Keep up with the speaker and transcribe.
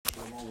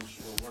come on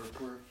with a word of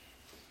prayer.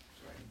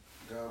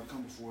 God, we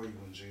come before you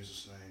in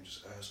Jesus' name,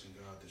 just asking,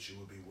 God, that you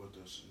will be with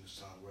us in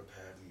this time we're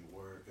having your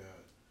word,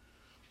 God.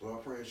 Lord,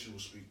 I pray that you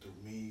will speak through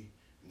me,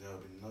 and there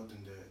will be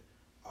nothing that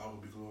I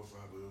will be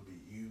glorified, but it will be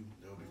you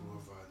that will be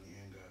glorified in the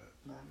end, God.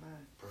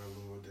 Amen. Pray,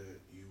 Lord,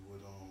 that you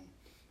would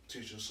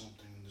teach us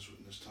something in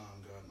this time,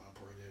 God, and I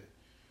pray that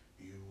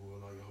you will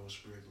allow your Holy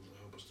Spirit to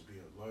help us to be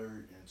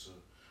alert and to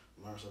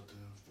learn something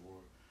for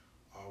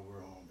our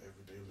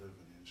everyday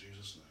living. In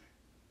Jesus' name.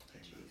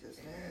 Amen. Jesus'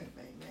 name,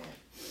 amen.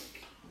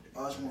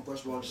 I just want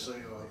first of all to say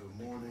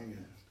good morning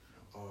and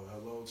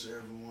hello to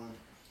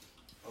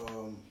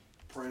everyone.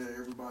 Pray that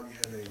everybody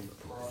had a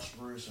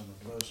prosperous and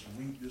a blessed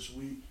week this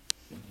week.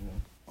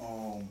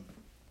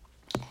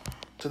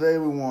 Today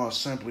we want to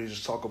simply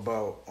just talk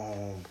about,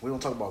 we're going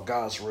to talk about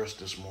God's rest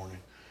this morning.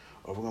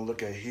 We're going to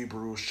look at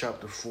Hebrews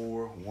chapter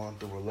 4, 1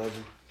 through 11.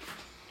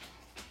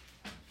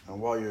 And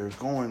while you're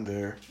going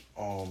there,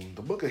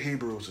 the book of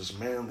Hebrews is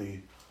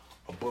mainly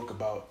a book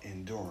about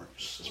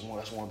endurance.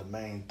 That's one of the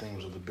main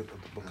themes of the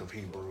book of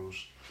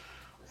Hebrews.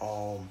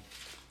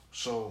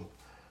 So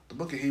the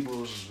book of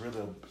Hebrews is really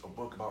a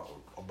book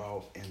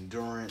about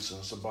endurance, and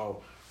it's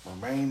about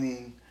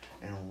remaining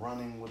and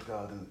running with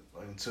God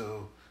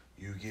until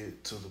you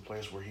get to the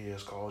place where He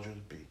has called you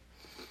to be.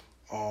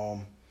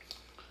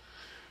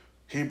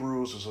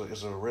 Hebrews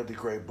is a really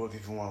great book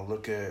if you want to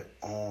look at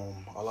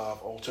a lot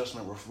of Old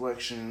Testament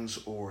reflections,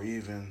 or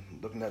even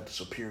looking at the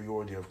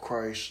superiority of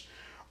Christ.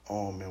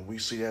 And we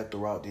see that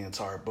throughout the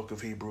entire book of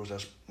Hebrews.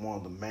 That's one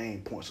of the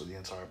main points of the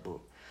entire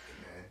book.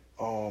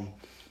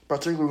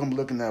 Particularly, we're going to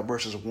be looking at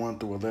verses 1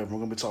 through 11. We're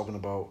going to be talking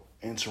about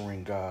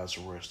entering God's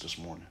rest this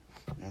morning.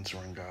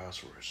 Entering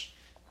God's rest.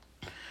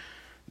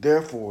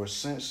 Therefore,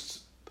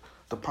 since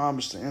the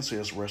promise to enter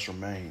His rest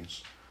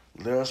remains,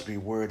 let us be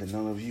aware that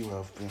none of you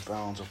have been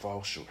found to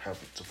fall short, have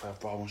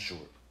fallen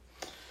short.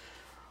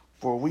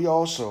 For we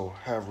also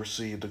have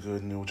received the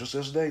good news, just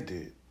as they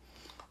did.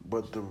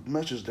 But the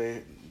message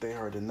they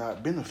heard did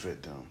not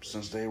benefit them,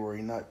 since they were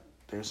not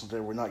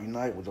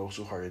united with those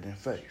who heard it in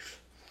faith.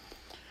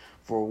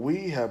 For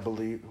we have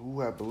believed,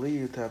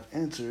 have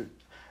entered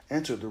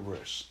the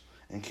rest,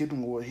 and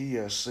keeping what He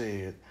has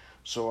said.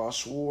 So I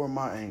swore in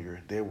my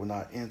anger they will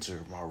not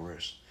enter my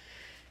rest,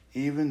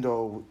 even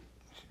though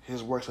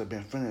His works have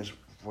been finished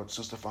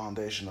since the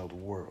foundation of the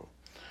world.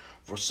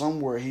 For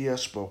somewhere He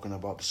has spoken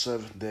about the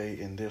seventh day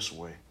in this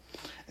way.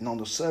 And on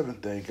the seventh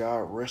day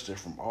God rested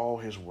from all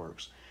His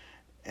works.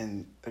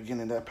 And again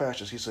in that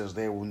passage He says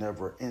they will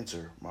never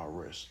enter my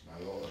rest.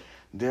 My Lord.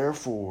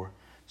 Therefore,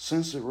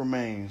 since it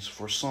remains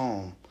for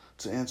some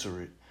to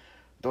enter it,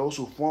 those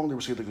who formerly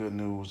received the good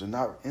news did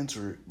not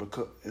enter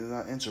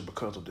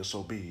because of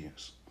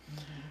disobedience.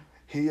 Mm-hmm.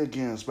 He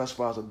again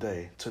specifies a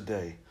day,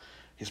 today.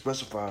 He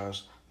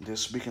specifies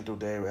this speaking through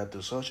David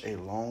after such a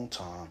long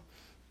time.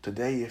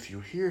 Today, if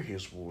you hear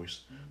His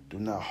voice, do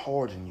not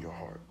harden your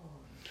heart.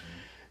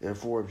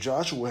 Therefore, if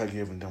Joshua had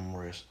given them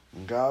rest,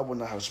 God would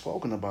not have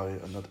spoken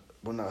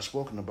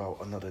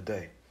about another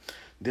day.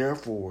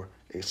 Therefore,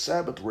 a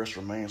Sabbath rest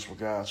remains for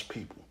God's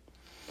people.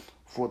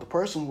 For the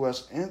person who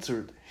has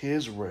entered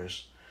His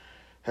rest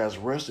has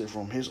rested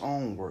from his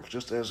own works,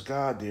 just as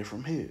God did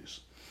from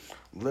His.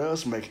 Let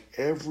us make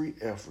every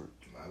effort,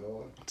 my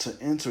Lord, to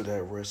enter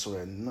that rest, so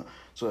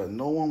that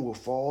no one will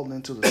fall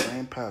into the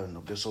same pattern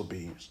of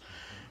disobedience.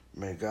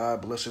 May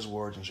God bless His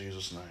word in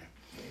Jesus'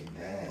 name.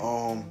 Amen.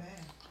 Amen.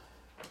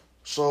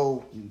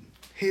 So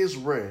His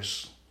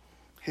rest.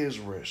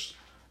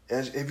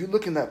 As if you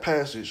look in that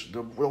passage,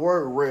 the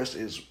word rest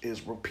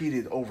is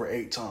repeated over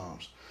 8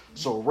 times.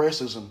 So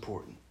rest is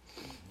important.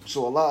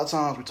 So a lot of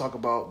times we talk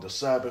about the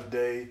Sabbath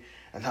day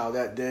and how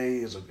that day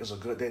is a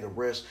good day to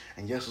rest.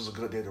 And yes, it's a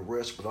good day to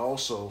rest, but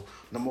also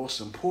the most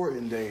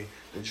important day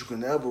that you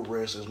can ever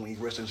rest is when you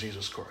rest in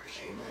Jesus Christ.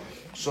 Amen.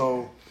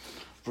 So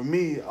for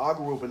me, I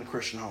grew up in a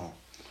Christian home,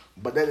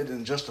 but that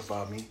didn't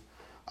justify me.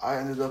 I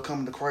ended up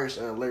coming to Christ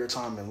at a later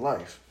time in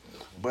life.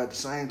 But at the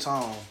same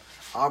time,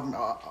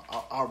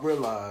 I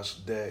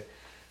realized that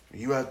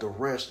you have to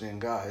rest in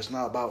God. It's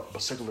not about a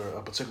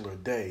particular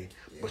day,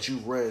 but you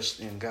rest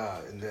in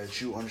God, and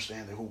that you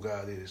understand who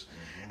God is.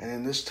 Mm-hmm. And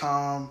in this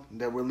time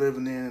that we're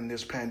living in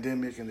this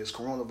pandemic and this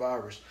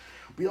coronavirus,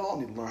 we all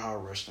need to learn how to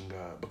rest in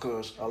God,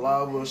 because a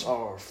lot of us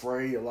are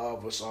afraid. A lot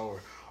of us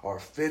are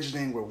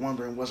fidgeting. We're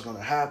wondering what's going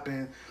to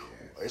happen.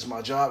 Is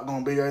my job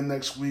going to be there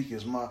next week?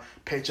 Is my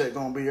paycheck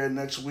going to be there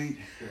next week?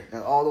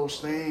 And all those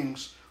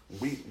things,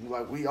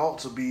 we ought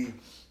to be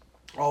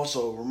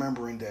also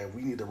remembering that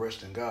we need to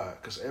rest in God,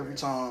 because every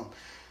time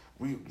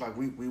we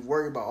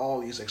worry about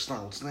all these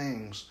external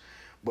things,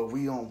 but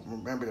we don't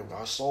remember that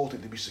our souls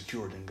need to be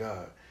secured in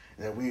God,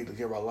 and that we need to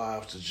give our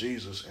lives to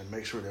Jesus and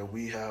make sure that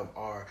we have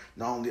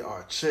not only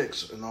our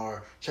checks and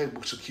our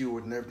checkbook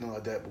secured and everything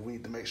like that, but we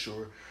need to make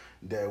sure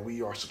that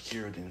we are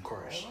secured in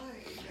Christ.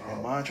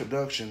 And my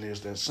introduction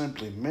is that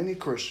simply many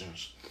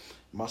Christians,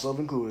 myself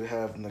included,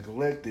 have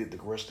neglected the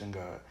rest in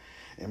God.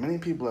 And many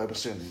people have been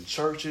sitting in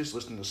churches,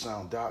 listening to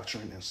sound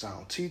doctrine and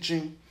sound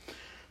teaching.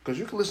 Because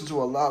you can listen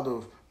to a lot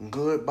of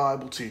good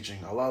Bible teaching,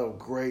 a lot of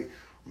great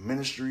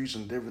ministries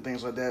and different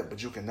things like that,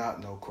 but you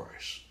cannot know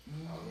Christ.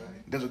 All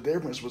right. There's a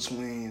difference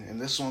between, and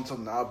this is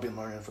something that I've been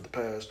learning for the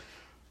past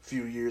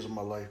few years of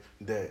my life,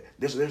 that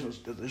there's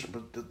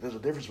a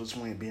difference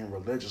between being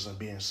religious and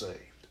being saved.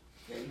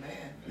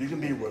 Amen. You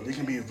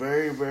can be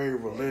very, very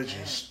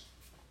religious,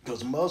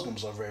 because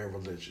Muslims are very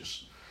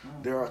religious.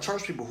 There are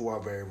church people who are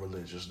very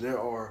religious. There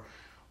are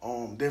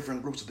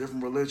different groups of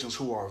different religions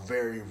who are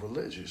very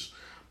religious,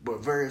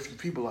 but very few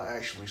people are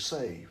actually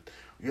saved.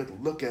 You have to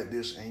look at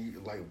this, and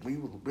we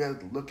have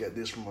to look at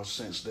this from a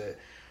sense that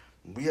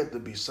we have to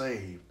be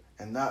saved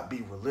and not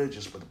be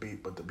religious, but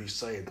to be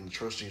saved and to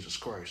trust Jesus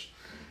Christ.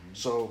 Mm-hmm.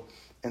 So,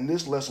 in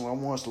this lesson, I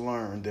want us to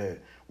learn that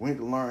we need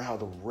to learn how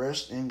to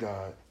rest in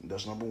God.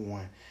 That's number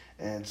one,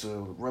 and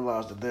to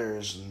realize that there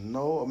is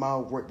no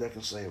amount of work that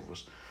can save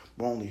us.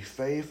 But only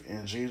faith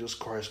in Jesus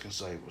Christ can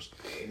save us.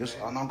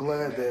 And I'm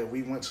glad that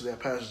we went to that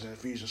passage in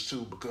Ephesians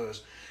 2,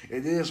 because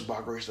it is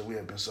by grace that we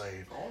have been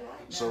saved. All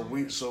right,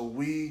 So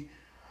we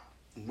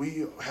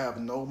have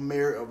no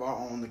merit of our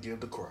own to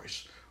give to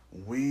Christ.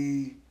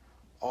 We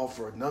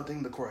offer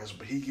nothing to Christ,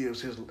 but He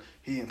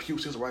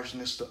imputes His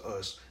righteousness to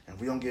us, and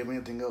we don't give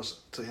anything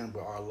else to Him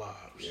but our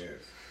lives. Yes.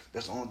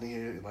 That's the only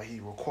thing He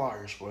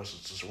requires for us,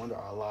 is to surrender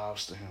our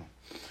lives to Him.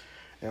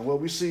 And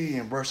what we see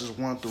in verses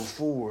 1 through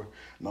 4,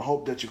 and I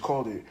hope that you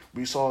caught it,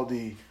 we saw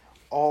the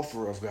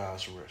offer of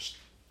God's rest.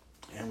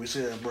 And we see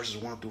that in verses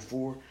 1 through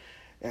 4.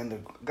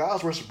 And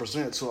God's rest is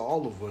presented to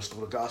all of us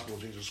through the gospel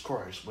of Jesus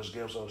Christ, which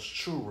gives us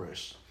true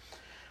rest.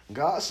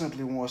 God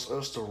simply wants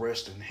us to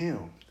rest in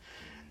Him.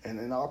 And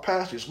in our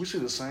passage, we see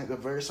the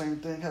very same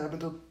thing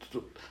happen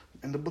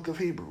in the book of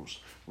Hebrews.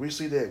 We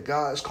see that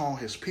God is calling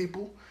His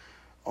people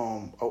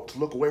to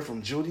look away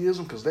from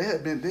Judaism, because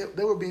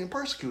they were being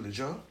persecuted,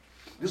 y'all.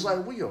 Just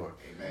like we are.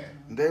 Amen.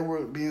 They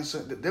were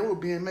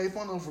being made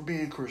fun of for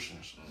being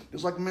Christians.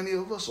 Just like many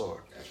of us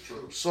are. That's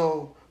true.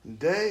 So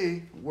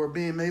they were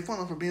being made fun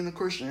of for being a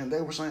Christian, and they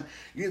were saying,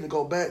 you need to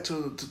go back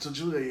to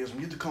Judaism.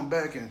 You need to come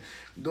back and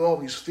do all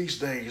these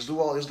feast days, do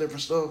all this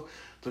different stuff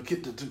to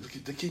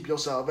keep your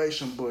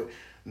salvation. But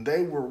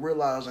they were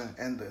realizing,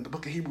 and the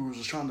book of Hebrews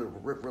is trying to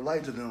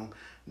relate to them,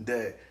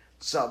 that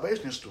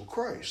salvation is through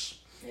Christ.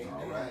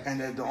 All right. And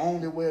that the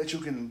only way that you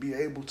can be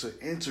able to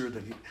enter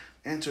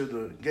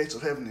the gates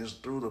of heaven is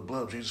through the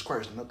blood of Jesus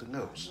Christ, nothing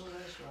else. Oh,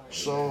 that's right.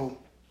 So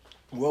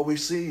what we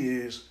see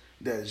is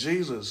that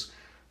Jesus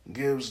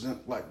gives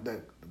them, like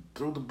that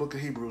through the book of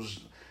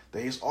Hebrews,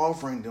 that He's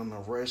offering them the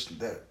rest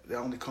that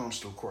only comes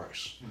through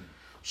Christ.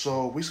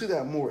 So we see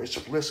that more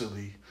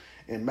explicitly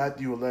in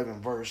Matthew 11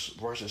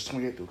 verses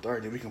 28 through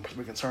 30. We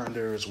can turn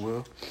there as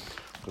well,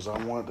 because I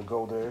wanted to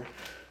go there.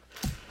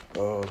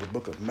 The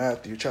book of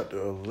Matthew, chapter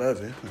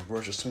 11,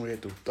 verses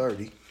 28 through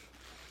 30.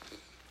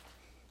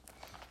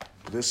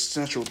 This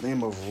central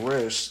theme of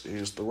rest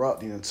is throughout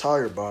the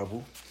entire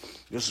Bible.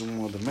 This is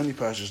one of the many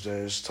passages that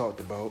is talked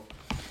about.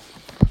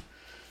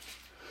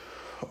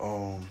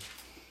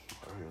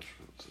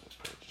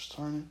 Just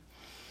turning.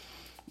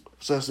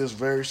 It says this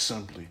very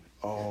simply.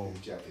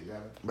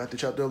 Matthew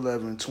chapter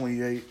 11,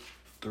 28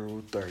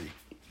 through 30.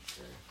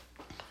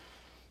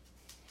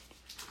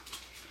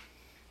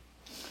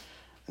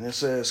 And it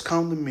says,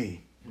 "Come to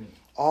me,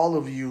 all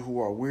of you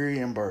who are weary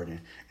and burdened,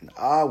 and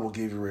I will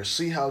give you rest."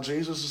 See how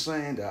Jesus is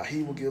saying that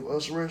He will give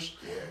us rest?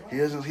 Yeah. He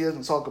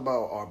doesn't talk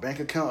about our bank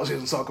accounts. He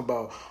doesn't talk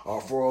about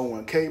our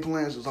 401k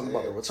plans. He doesn't talk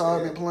about the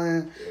retirement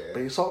plan. Yeah.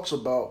 But He talks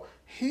about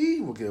He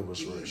will give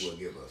us rest. He will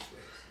give us rest.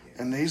 Yes.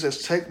 And He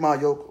says, take my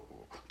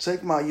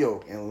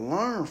yoke and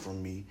learn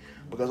from me,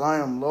 because I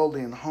am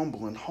lowly and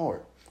humble in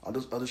heart.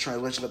 Other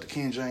translations like the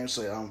King James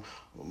say, I'm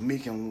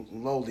meek and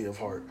lowly of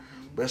heart.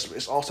 But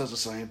it all says the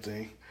same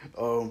thing.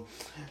 And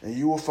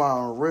you will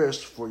find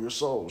rest for your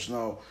souls.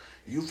 Now,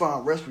 you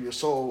find rest for your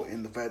soul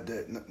in the fact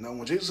that, now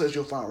when Jesus says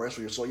you'll find rest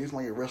for your soul, you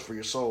find your rest for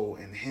your soul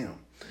in Him.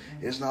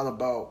 Mm-hmm. It's not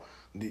about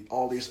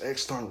all this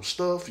external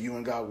stuff. You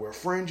and God wear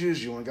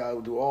fringes. You and God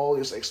will do all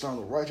this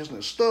external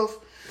righteousness stuff.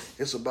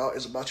 It's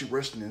about you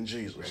resting in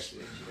Jesus.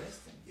 Resting.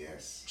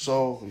 Yes.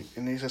 So,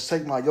 and He says,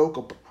 take my yoke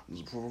up,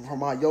 for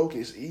my yoke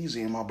is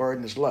easy and my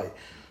burden is light.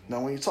 Mm-hmm.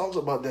 Now, when He talks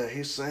about that,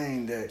 He's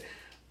saying that,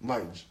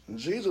 like,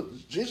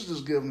 Jesus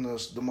is giving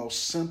us the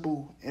most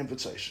simple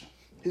invitation.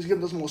 He's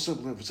giving us the most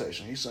simple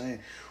invitation. He's saying,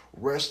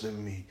 rest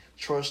in me,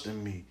 trust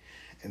in me,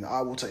 and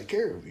I will take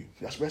care of you.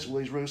 That's basically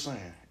what He's really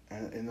saying.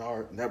 And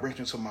that brings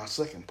me to my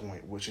second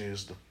point, which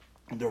is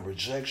the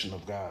rejection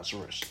of God's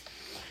rest.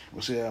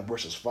 We'll see that in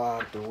verses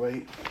 5 through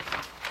 8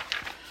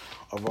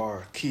 of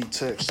our key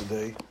text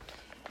today.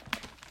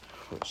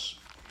 Let's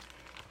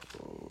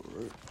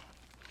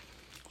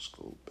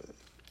go back.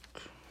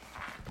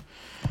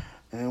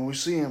 And we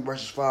see in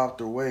verses 5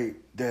 through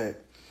 8 that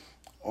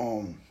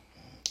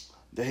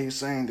He's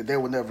saying that they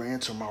will never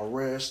enter my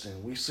rest.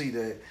 And we see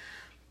that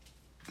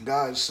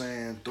God is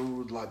saying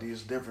through like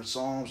these different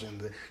songs, and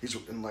the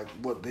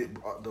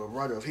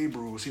writer of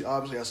Hebrews, he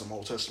obviously has some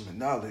Old Testament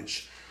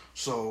knowledge.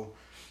 So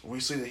we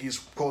see that he's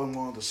quoting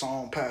one of the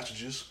psalm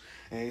passages,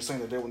 and he's saying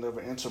that they will never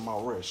enter my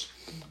rest.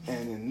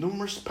 And in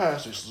numerous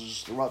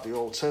passages throughout the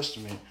Old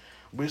Testament,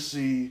 we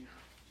see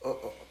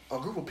a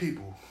group of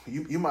people.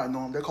 You might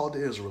know them. They're called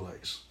the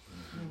Israelites.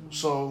 Mm-hmm.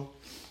 So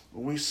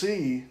we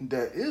see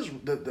that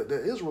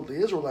the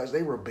Israelites,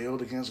 they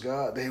rebelled against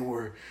God. They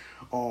were,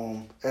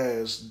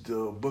 as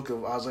the book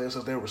of Isaiah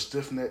says, they were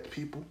stiff-necked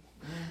people.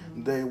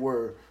 Mm-hmm. They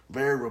were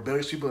very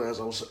rebellious people, as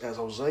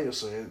Hosea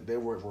said. They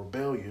were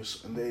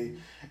rebellious, and the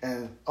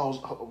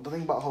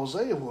thing about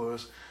Hosea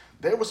was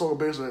they were so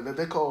rebellious that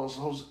they caused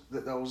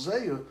that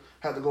Hosea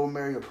had to go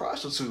marry a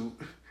prostitute.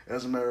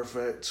 As a matter of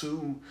fact,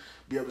 to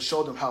be able to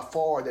show them how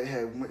far they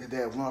had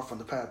run from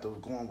the path of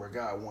going where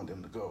God wanted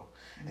them to go,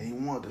 and He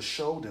wanted to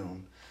show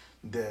them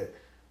that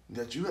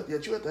you have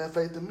to have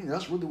faith in me.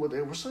 That's really what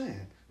they were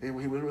saying. He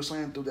was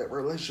saying through that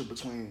relationship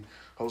between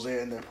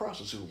Hosea and that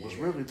prostitute was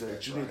really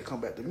that you need to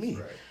come back to me.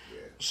 Right. Yeah.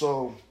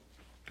 So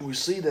we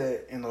see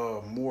that in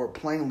more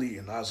plainly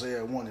in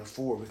Isaiah 1 and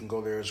 4. We can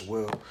go there as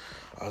well.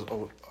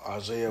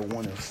 Isaiah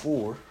 1 and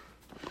 4.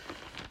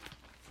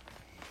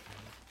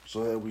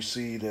 So that we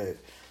see that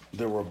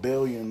the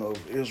rebellion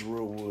of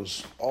Israel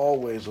was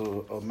always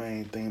a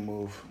main theme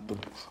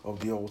of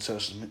the Old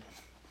Testament.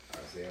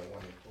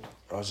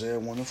 Isaiah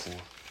 1 and 4.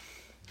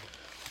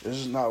 This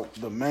is not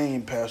the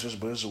main passage,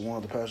 but this is one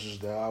of the passages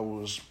that I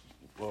was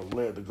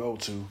led to go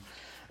to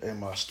in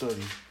my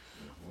study.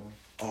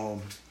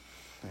 And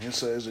it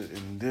says it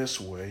in this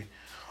way: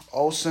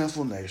 O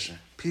sinful nation,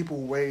 people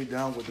weighed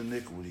down with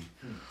iniquity,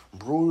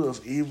 brood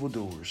of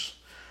evildoers,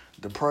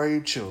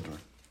 depraved children.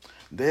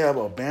 They have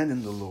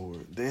abandoned the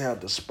Lord. They have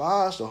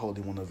despised the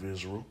Holy One of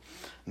Israel,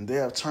 and they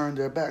have turned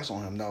their backs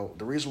on Him. Now,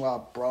 the reason why I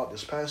brought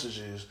this passage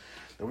is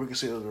that we can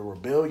see that the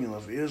rebellion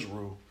of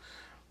Israel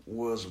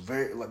was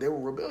they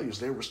were rebellious.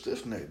 They were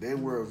stiff-necked. They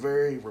were a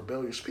very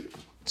rebellious people.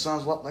 It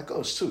sounds a lot like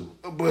us too.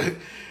 But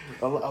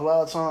a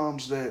lot of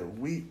times that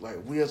we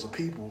as a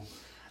people,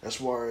 as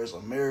far as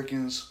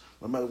Americans,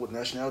 no matter what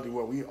nationality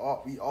we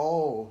are, we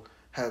all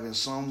have in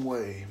some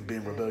way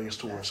been rebellious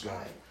towards God.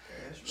 Right.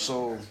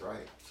 So,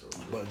 right.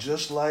 But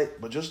just like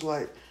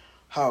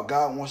how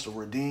God wants to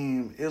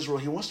redeem Israel,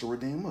 He wants to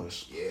redeem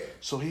us. Yeah.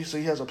 So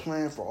He has a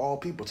plan for all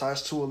people.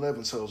 Titus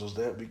 2:11 tells us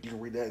that. You can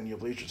read that in your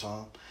leisure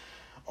time.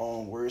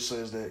 Where it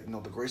says that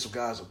the grace of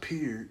God has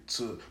appeared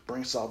to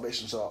bring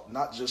salvation to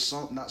not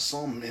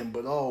some men,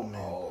 but all men.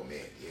 All men,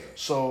 yeah.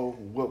 So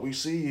what we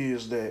see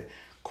is that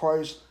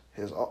Christ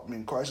has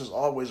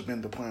always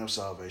been the plan of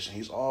salvation.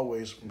 He's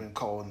always been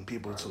calling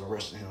people to the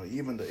rest of Him.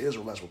 Even the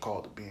Israelites were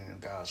called to being in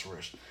God's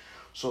rest.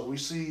 So we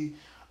see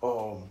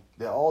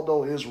that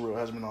although Israel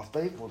has been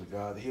unfaithful to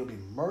God, that He'll be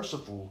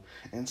merciful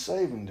in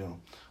saving them.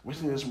 We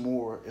see this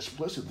more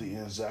explicitly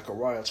in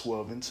Zechariah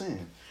 12 and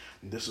 10.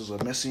 This is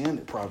a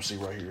messianic prophecy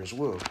right here as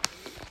well.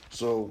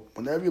 So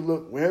whenever you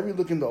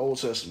look in the Old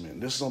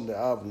Testament, this is something that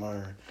I've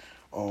learned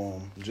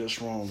just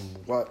from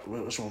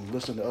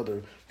listening to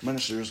other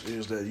ministers,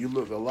 is that you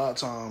look a lot of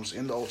times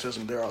in the Old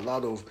Testament, there are a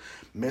lot of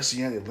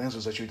messianic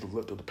lenses that you need to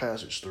look through the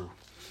passage through.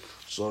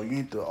 So you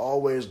need to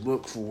always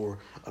look for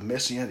a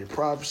messianic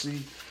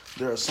prophecy.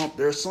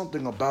 There's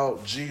something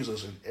about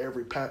Jesus in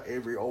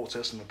every Old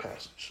Testament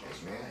passage.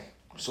 Amen.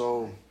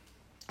 So,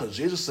 because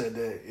Jesus said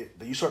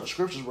that you start the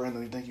scriptures,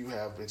 Brandon, you think you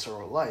have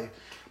eternal life,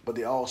 but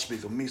they all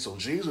speak of me. So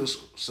Jesus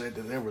said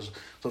that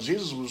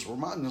Jesus was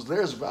reminding us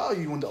there's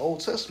value in the Old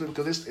Testament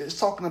because it's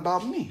talking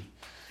about me.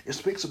 It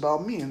speaks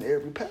about me in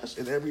every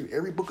passage. In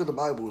every book of the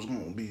Bible is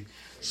going to be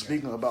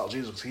speaking about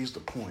Jesus. He's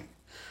the point.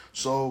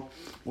 So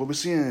what we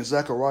see in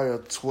Zechariah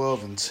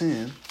 12 and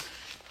 10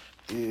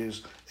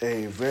 is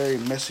a very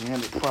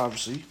messianic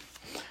prophecy.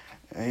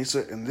 And he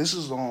said, and this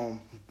is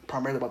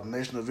primarily about the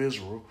nation of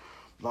Israel.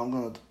 But I'm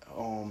going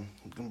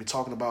to be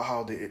talking about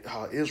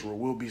how Israel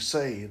will be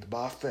saved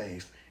by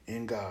faith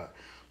in God.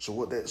 So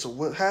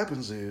what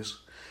happens is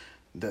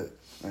that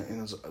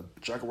in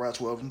Zechariah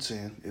 12 and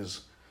 10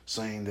 is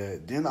saying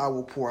that then I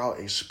will pour out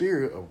a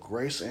spirit of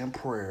grace and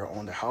prayer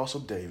on the house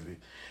of David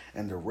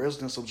and the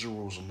residents of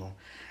Jerusalem,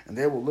 and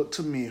they will look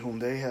to me whom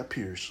they have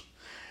pierced.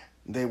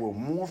 They will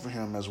mourn for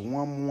him as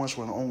one mourns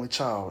for an only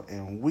child,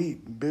 and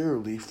weep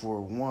bitterly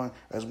for one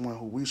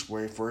who weeps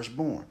for a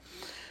firstborn.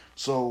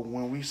 So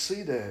when we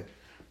see that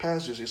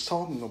passage, it's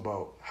talking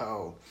about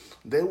how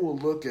they will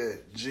look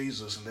at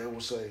Jesus and they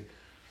will say,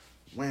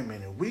 "Wait a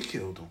minute, we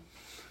killed him."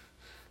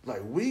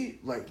 Because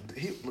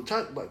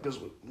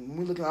when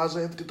we look at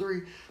Isaiah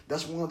 53,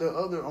 that's one of the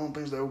other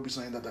things that we'll be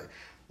saying that,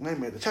 wait a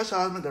minute, the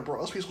chastisement that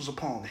brought us peace was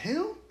upon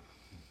him.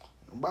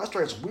 By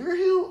stripes we're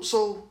healed,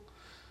 so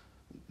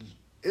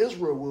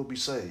Israel will be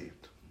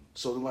saved.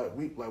 So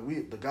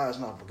the God's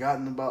not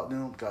forgotten about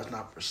them. God's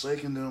not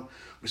forsaken them.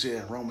 We see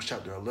it in Romans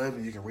chapter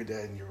 11. You can read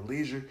that in your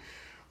leisure.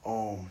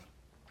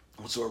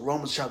 So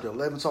Romans chapter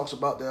 11 talks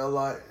about that a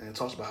lot, and it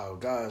talks about how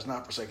God is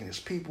not forsaking His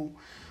people,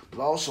 but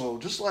also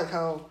just like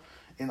how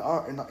in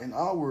our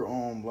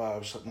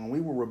lives when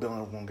we were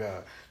rebelling against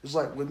God, just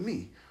like with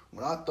me.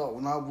 When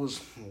I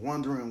was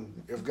wondering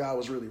if God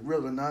was really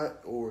real or not,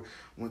 or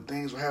when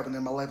things were happening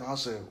in my life, and I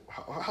said,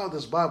 how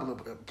does the Bible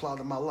apply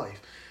to my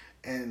life?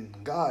 And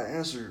God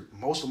answered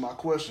most of my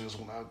questions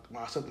when I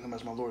accepted Him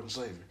as my Lord and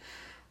Savior.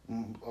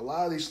 A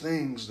lot of these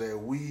things that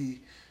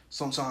we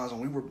sometimes when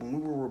we were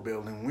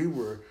rebelling, we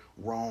were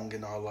wrong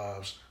in our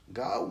lives,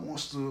 God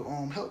wants to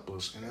help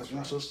us, and He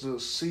wants us to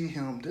see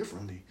Him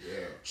differently.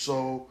 Yeah.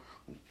 So,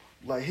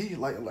 like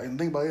the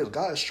thing about it is,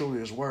 God is truly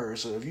His word.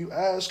 So if you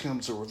ask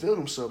Him to reveal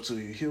Himself to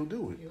you, He'll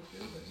do it.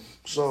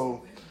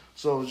 So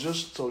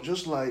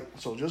just like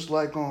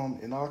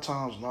in our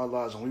times in our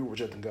lives when we were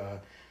rejecting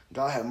God,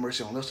 God had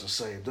mercy on us and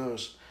saved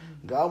us.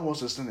 Mm-hmm. God wants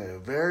to extend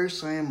that very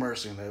same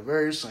mercy and that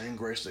very same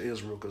grace to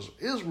Israel, because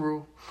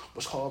Israel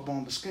was called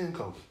upon the skin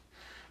color.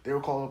 They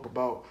were called up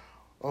about,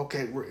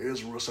 okay, we're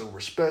Israel, so we're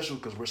special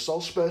because we're so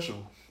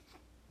special.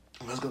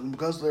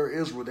 Because they're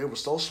Israel, they were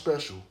so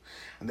special,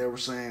 and they were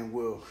saying,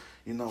 well,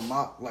 you know,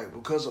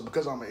 because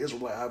I'm an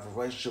Israelite, I have a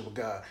relationship with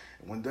God.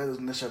 When that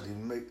doesn't necessarily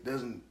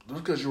just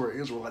because you're an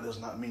Israelite does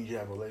not mean you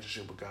have a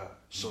relationship with God.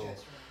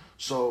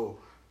 So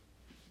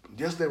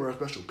yes, they were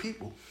special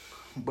people,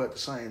 but at the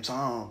same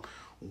time,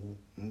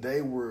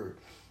 they were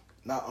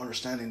not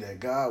understanding that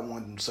God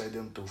wanted them to save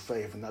them through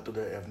faith and not through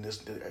their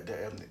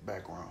ethnic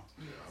background.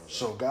 Yeah.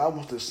 So God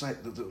wants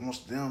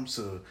them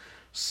to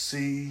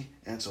see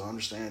and to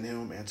understand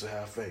Him and to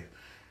have faith.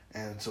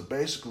 And to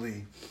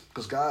basically,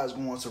 because God is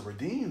going to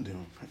redeem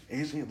them,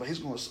 He's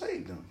going to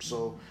save them.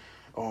 So,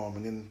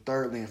 and then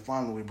thirdly and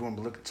finally, we're going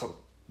to be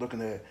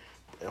looking at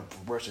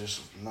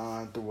verses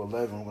 9 through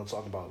 11. We're going to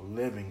talk about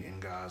living in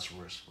God's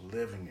rest.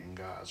 Living in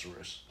God's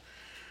rest.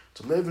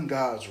 To live in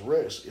God's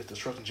rest is to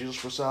trust in Jesus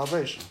for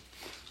salvation.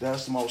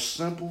 That's the most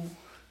simple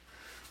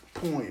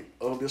point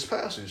of this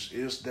passage.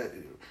 Is that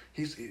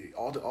he's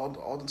all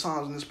the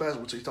times in this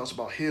passage he talks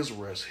about His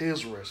rest,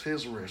 His rest,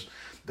 His rest.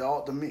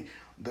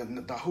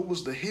 Who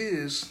was the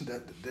His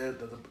that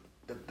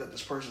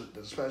this passage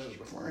is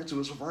referring to?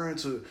 It's referring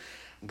to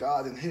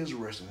God and His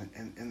rest,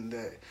 and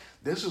that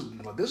this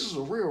is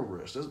a real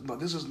rest.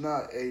 This is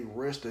not a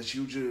rest that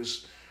you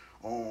just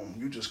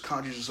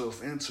conjure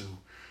yourself into.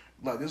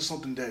 Like, this is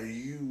something that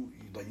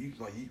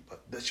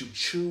that you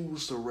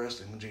choose to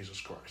rest in Jesus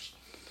Christ.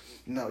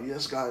 Now,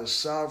 yes, God is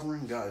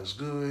sovereign, God is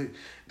good,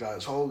 God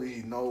is holy.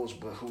 He knows,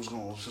 but who's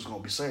going to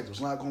be saved?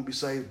 Who's not going to be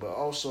saved? But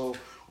also,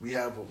 we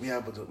have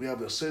a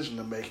decision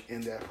to make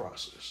in that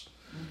process.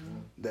 Mm-hmm.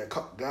 That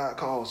God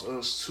calls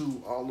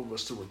all of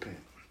us to repent.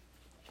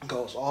 He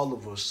calls all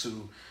of us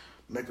to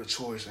make a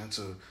choice and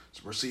to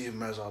receive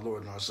Him as our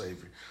Lord and our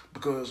Savior.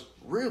 Because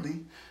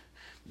really,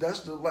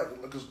 that's the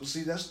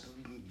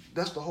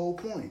whole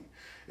point,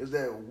 is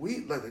that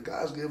that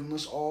God's given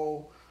us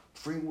all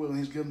free will, and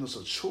He's given us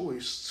a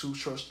choice to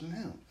trust in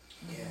Him.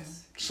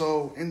 Yes.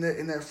 So in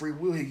that free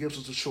will, He gives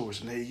us a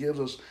choice, and He gives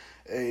us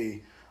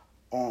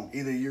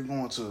either you're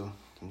going to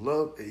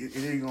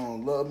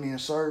love me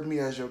and serve me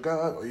as your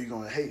God, or you're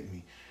going to hate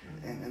me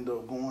and end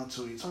up going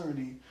to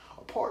eternity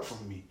apart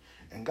from me.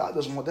 And God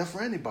doesn't want that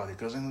for anybody,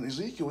 because in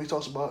Ezekiel He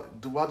talks about,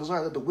 do I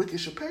desire that the wicked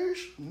should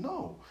perish?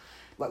 No.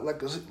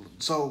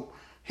 So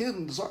He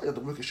doesn't desire that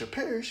the wicked should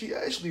perish. He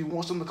actually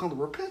wants them to come to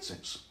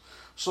repentance.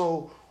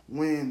 So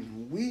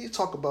when we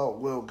talk about,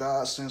 well,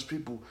 God sends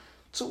people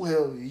to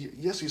hell,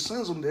 yes, He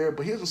sends them there,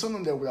 but He doesn't send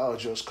them there without a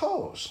just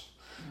cause.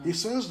 Mm-hmm. He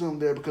sends them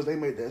there because they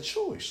made that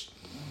choice.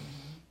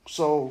 Mm-hmm.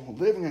 So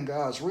living in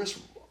God's rest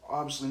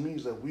obviously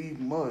means that we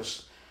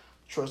must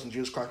trust in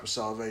Jesus Christ for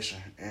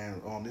salvation.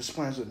 And this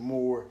explains it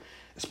more,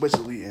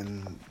 especially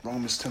in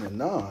Romans 10 and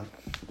 9,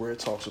 where it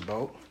talks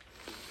about,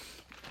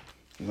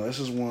 this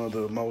is one of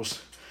the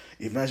most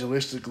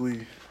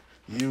evangelistically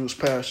used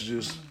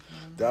passages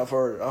that I've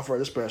heard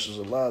this passage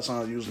a lot of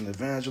times used in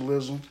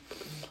evangelism.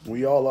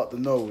 We all ought to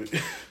know it.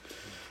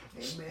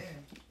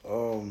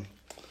 Amen.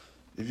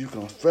 If you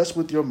confess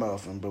with your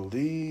mouth and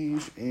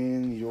believe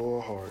in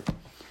your heart.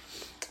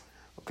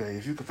 Okay,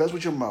 if you confess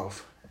with your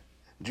mouth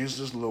Jesus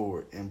is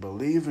Lord and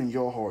believe in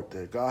your heart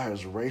that God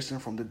has raised Him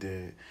from the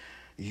dead,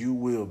 you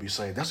will be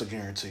saved. That's a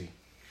guarantee.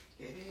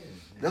 It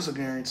is. That's a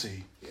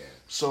guarantee. Yeah.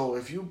 So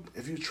if you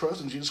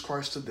trust in Jesus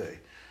Christ today,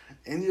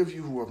 any of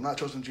you who have not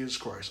trusted in Jesus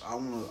Christ,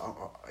 even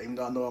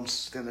though I know I'm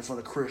standing in front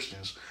of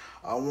Christians,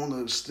 I want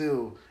to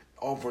still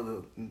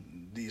offer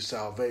the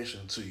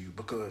salvation to you,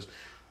 because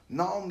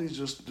not only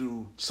just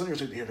do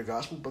sinners need to hear the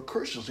gospel, but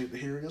Christians need to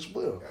hear it as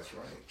well. That's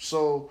right.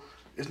 So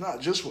it's not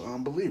just for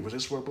unbelievers;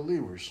 it's for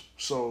believers.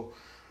 So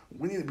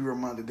we need to be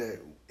reminded that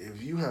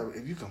if you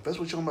confess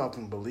with your mouth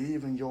and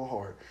believe in your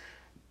heart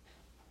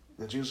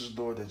that Jesus is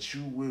Lord, that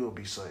you will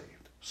be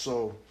saved.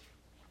 So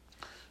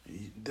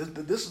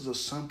this is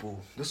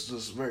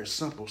a very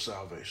simple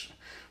salvation.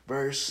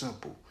 Very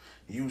simple.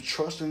 You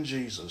trust in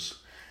Jesus.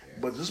 Yes.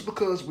 But just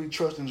because we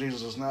trust in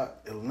Jesus does not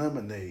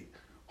eliminate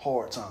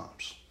hard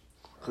times.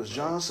 Because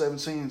John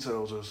 17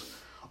 tells us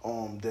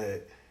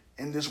that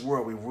in this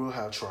world we will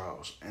have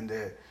trials.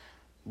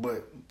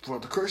 But for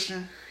the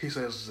Christian, he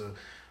says to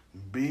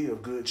be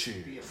of good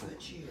cheer.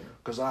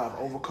 Because I have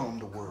overcome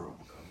the world.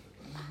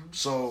 Mm-hmm.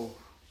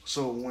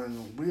 So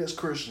when we as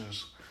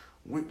Christians,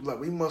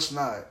 we must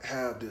not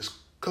have this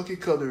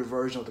cookie-cutter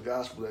version of the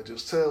gospel that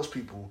just tells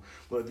people,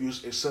 well, if you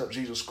accept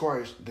Jesus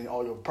Christ, then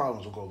all your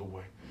problems will go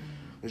away.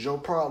 Because your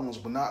problems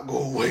will not go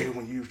away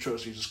when you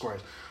trust Jesus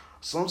Christ.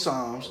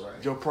 Sometimes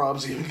Right. your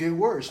problems even get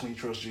worse when you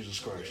trust Jesus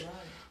Christ. Right.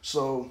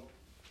 So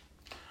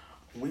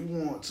we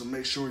want to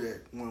make sure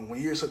that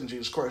when you're accepting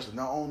Jesus Christ, that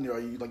not only are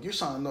you like you're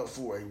signing up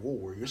for a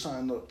war, you're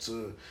signing up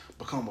to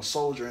become a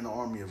soldier in the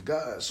army of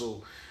God.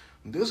 So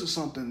this is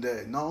something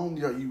that not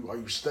only are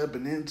you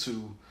stepping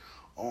into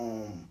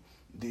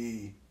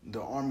the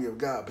army of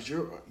God, but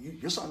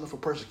you're signing up for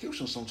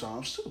persecution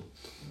sometimes too.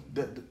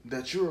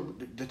 That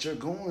you're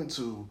going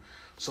to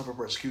suffer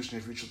persecution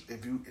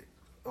if you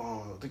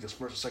I think it's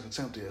 1st and 2nd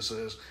Timothy. It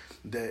says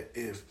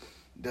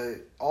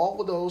that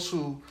all of those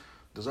who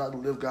desire to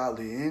live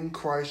godly in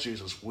Christ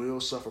Jesus will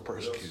suffer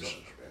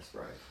persecution. That's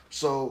right.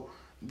 So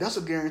that's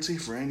a guarantee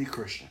for any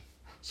Christian.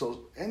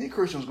 So any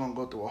Christian is going to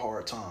go through a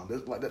hard time.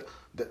 That's like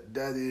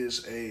that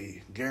is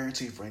a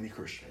guarantee for any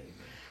Christian.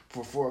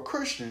 Amen. For a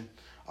Christian,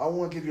 I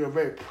want to give you a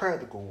very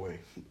practical way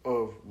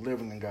of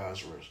living in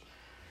God's rest.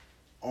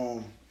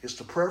 Is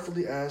to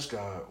prayerfully ask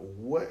God,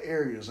 what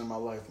areas in my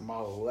life am I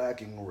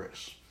lacking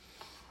rest?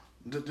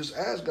 Just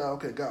ask God,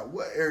 okay, God,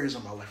 what areas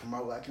in my life am I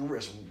lacking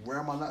rest? Where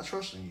am I not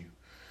trusting you?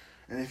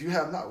 And if you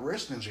have not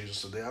rested in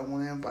Jesus today, I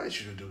want to invite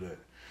you to do that.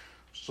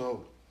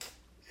 So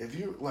if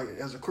you like,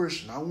 as a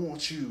Christian, I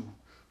want you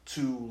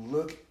to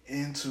look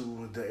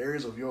into the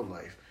areas of your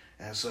life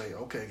and say,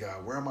 okay,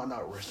 God, where am I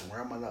not resting?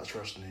 Where am I not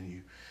trusting in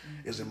you?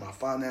 Mm-hmm. Is it my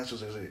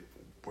finances? Is it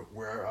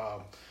where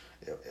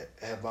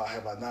have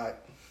I not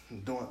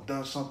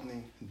done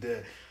something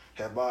that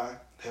have I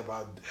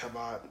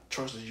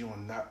trusted you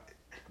and not?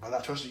 If I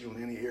not trusted you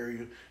in any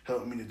area,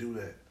 help me to do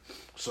that.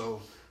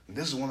 So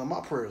this is one of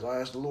my prayers. I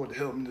ask the Lord to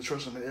help me to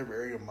trust Him in every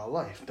area of my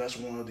life. That's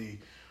one of the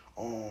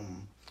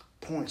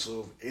points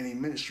of any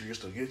ministry is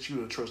to get you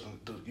to trust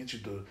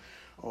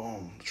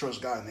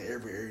God in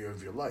every area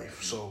of your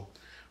life. So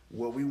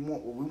what we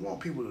want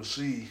people to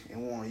see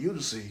and want you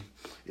to see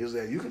is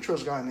that you can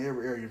trust God in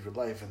every area of your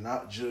life and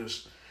not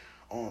just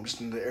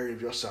in the area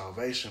of your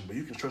salvation, but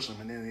you can trust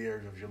Him in any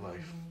area of your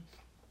life.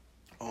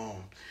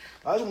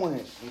 I just want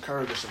to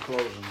encourage us in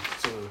closing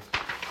to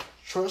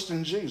trust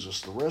in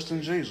Jesus, to rest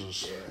in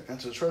Jesus, and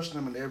to trust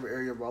Him in every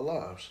area of our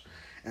lives,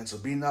 and to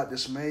be not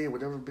dismayed,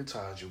 whatever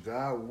betides you.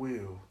 God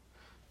will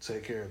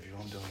take care of you.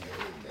 I'm doing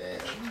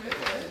that.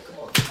 Amen. Come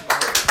on.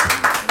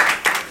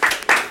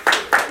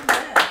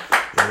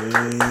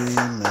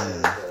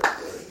 Amen.